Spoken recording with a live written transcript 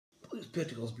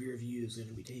BlueSpecs beer review is going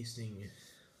to be tasting.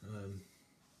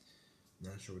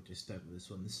 Not sure what to expect with this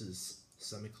one. This is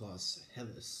Samichlaus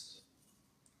Hellas.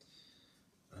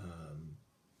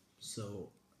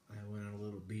 So I went on a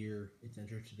little beer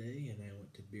adventure today, and I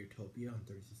went to Beertopia on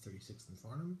 36th and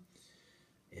Farnham,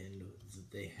 and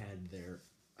they had their.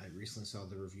 I recently saw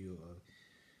the review of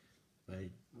by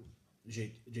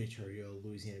J. Chario,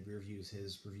 Louisiana Beer Reviews,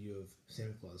 his review of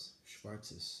Samichlaus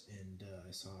Schwarzes, and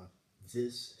I saw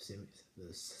this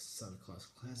the Samichlaus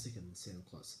Classic and the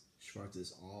Samichlaus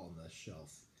Schwarzes all on the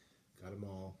shelf. Got them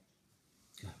all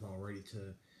ready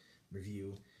to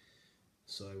review.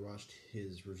 So I watched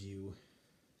his review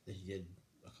that he did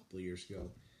a couple of years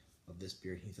ago of this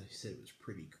beer. He said it was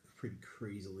pretty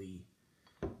crazily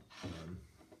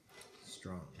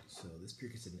strong. So this beer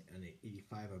gets an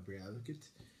 85 on Beer Advocate.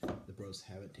 The bros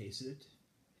haven't tasted it,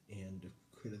 and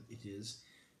it is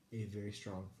a very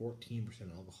strong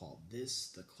 14% alcohol. This,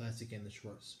 the Classic, and the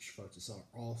Schwarzes,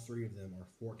 all three of them are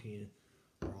 14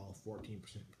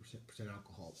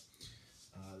 alcohol.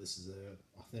 This is an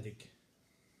authentic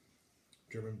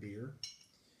German beer.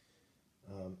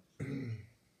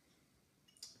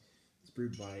 It's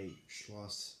brewed by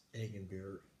Schloss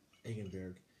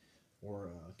Eggenberg,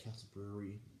 or Castle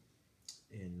Brewery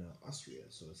in Austria.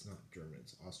 So it's not German;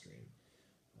 it's Austrian,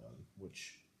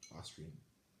 which Austrian,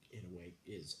 in a way,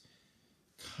 is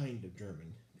kind of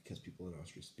German because people in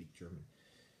Austria speak German.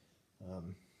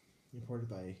 Imported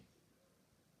by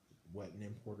Wheaton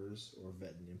Importers or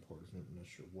Vetten Importers, I'm not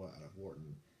sure what, out of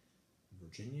Wharton,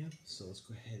 Virginia. So let's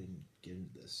go ahead and get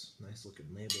into this. Nice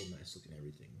looking label, nice looking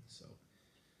everything. So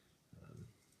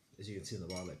as you can see in the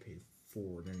bottle, I paid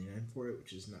 $4.99 for it,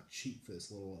 which is not cheap for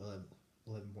this little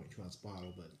 11.2 ounce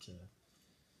bottle, but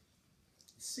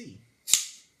let's see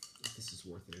if this is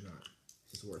worth it or not.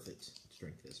 If it's worth it to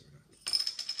drink this or not.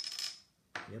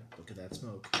 Yep, look at that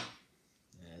smoke.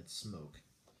 That's smoke.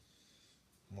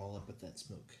 I'm all up with that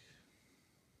smoke.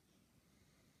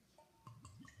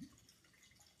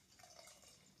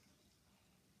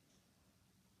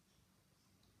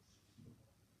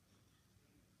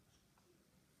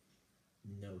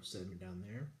 No sediment down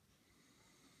there.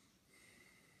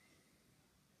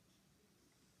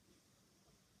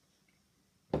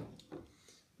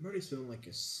 I'm already feeling like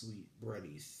a sweet,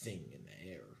 bready thing in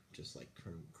the air, just like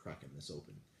from cracking this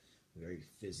open. Very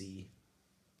fizzy,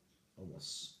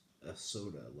 almost a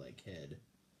soda-like head.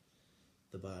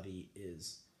 The body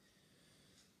is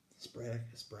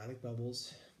sporadic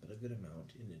bubbles, but a good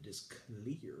amount, and it is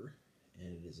clear,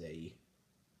 and it is a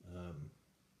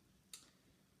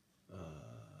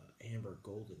amber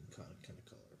golden kind of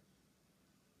color.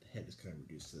 The head is kind of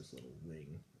reduced to this little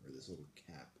ring, or this little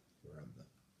cap around the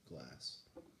glass.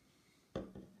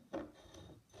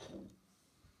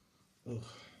 Oh,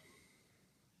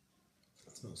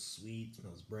 it smells sweet, it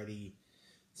smells bready,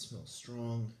 it smells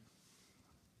strong.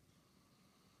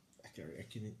 I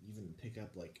can even pick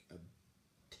up like a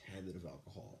tad bit of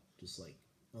alcohol, just like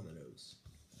on the nose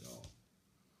at all.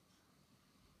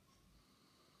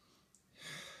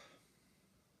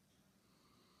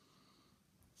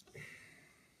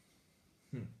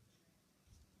 It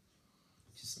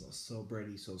just smells so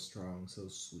bready, so strong, so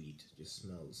sweet. It just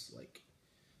smells like,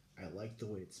 I like the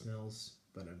way it smells,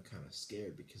 but I'm kind of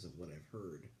scared because of what I've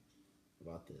heard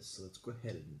about this. So let's go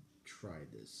ahead and try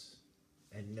this.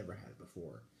 I never had it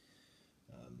before.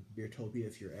 Beertopia,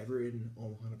 if you're ever in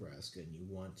Omaha, Nebraska, and you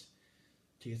want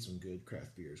to get some good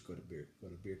craft beers, go to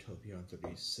Beertopia on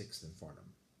 36th and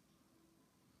Farnham.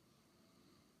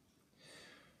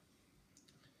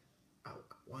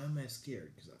 Why am I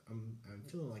scared? Because I'm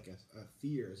feeling like a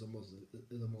fear is almost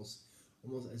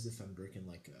as if I'm drinking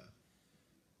like a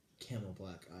Camel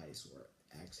Black Ice or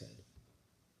Axe Head.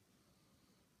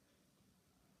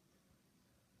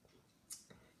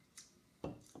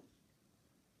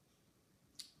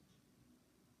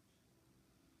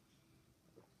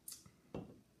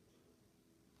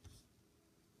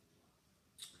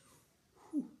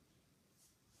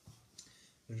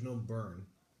 There's no burn.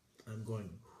 I'm going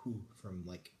from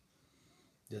like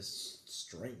this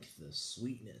strength, this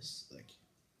sweetness,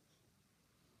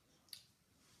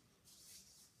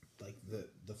 like the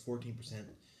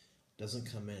 14%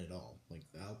 doesn't come in at all.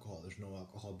 Like the alcohol, there's no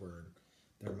alcohol burn.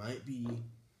 There might be,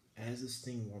 as this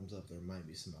thing warms up, there might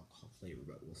be some alcohol flavor,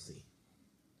 but we'll see.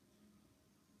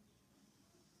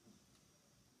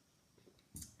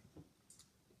 A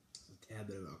tad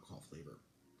bit of alcohol flavor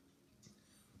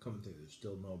coming through. There's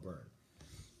still no burn.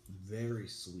 Very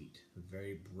sweet,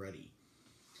 very bready.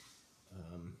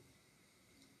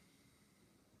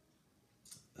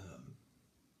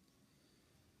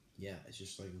 Yeah, it's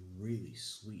just like really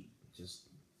sweet. Just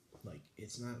Like,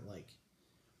 it's not like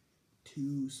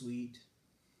too sweet,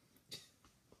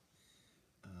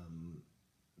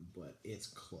 but it's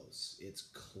close. It's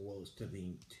close to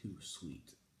being too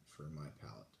sweet for my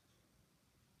palate.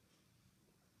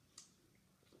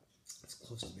 It's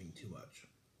close to being too much.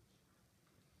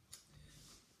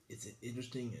 It's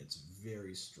interesting. It's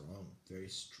very strong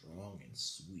and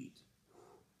sweet.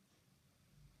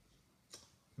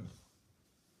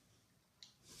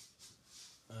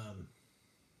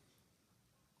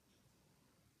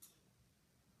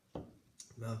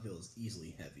 Mouthfeel is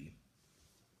easily heavy,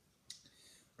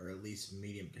 or at least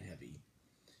medium to heavy.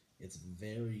 It's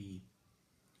very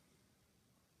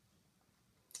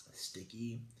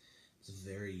sticky. It's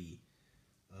very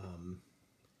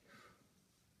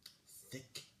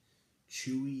thick,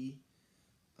 chewy,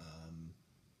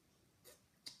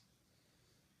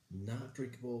 not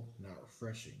drinkable, not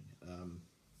refreshing.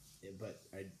 But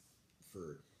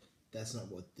that's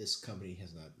not what this company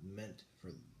has not meant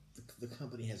for. The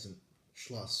company hasn't.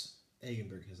 Schloss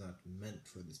Eggenberg has not meant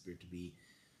for this beer to be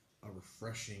a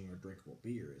refreshing or drinkable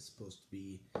beer. It's supposed to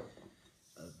be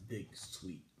a big,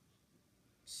 sweet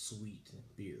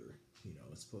beer. You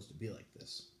know, it's supposed to be like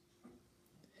this.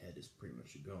 The head is pretty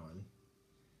much gone.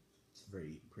 It's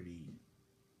very pretty.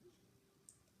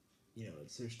 You know,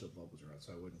 there's still bubbles around,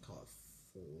 so I wouldn't call it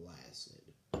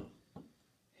flaccid. I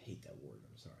hate that word.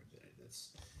 I'm sorry, but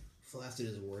flaccid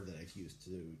is a word that I've used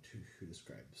to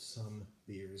describe some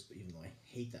beers. But even though I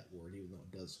hate that word,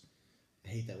 I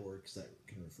hate that word because that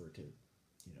can refer to,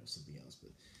 something else.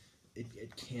 But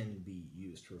it can be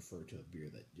used to refer to a beer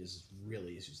that just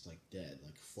really is just like dead,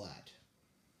 like flat.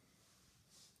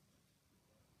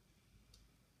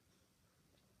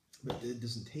 But it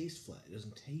doesn't taste flat. It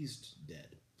doesn't taste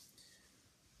dead.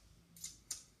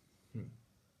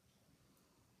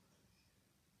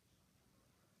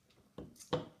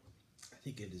 I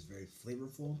think it is very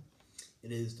flavorful.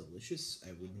 It is delicious.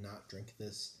 I would not drink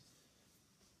this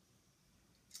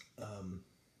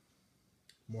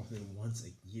more than once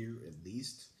a year at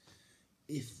least.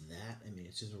 If that, I mean,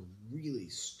 it's just a really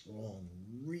strong,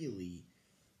 really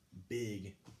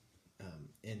big,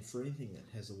 and for anything that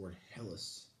has the word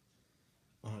Helles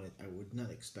on it, I would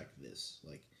not expect this.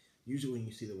 Like, usually when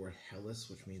you see the word Helles,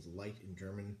 which means light in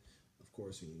German, of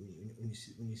course, when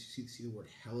you see the word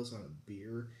Helles on a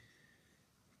beer,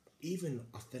 even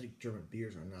authentic German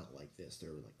beers are not like this.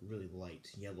 They're like really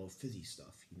light, yellow, fizzy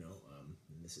stuff, and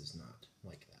this is not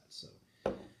like that. So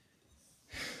I'm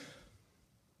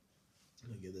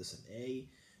going to give this an A.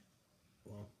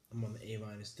 Well, I'm on the A-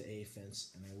 to A fence,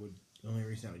 and the only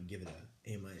reason I would give it a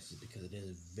A- is because it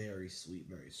is very sweet,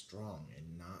 very strong,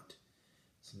 and not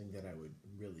something that I would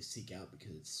really seek out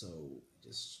because it's so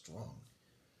just strong.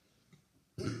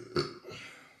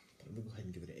 I'm going to go ahead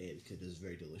and give it an A because it is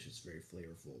very delicious, very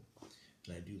flavorful,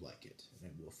 and I do like it. And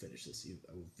I will finish this.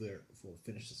 I will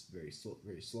finish this very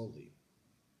slowly.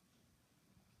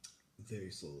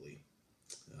 Very slowly.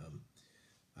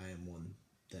 I am one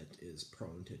that is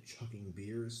prone to chugging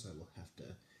beers, so I will have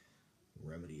to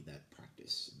remedy that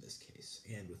practice in this case,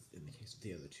 and in the case of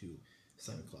the other two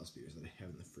Samichlaus beers that I have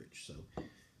in the fridge. So,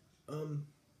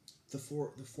 the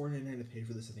 $4.99 I paid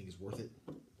for this, I think, is worth it.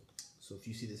 So if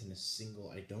you see this in a single,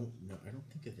 I don't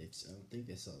think they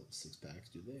sell 6-packs,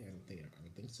 do they? I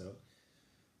don't think so.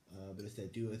 But if they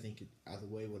do, I think either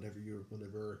way,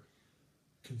 whatever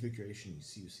configuration you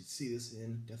see this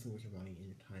in, definitely worth your money and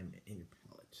your time and your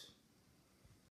palate.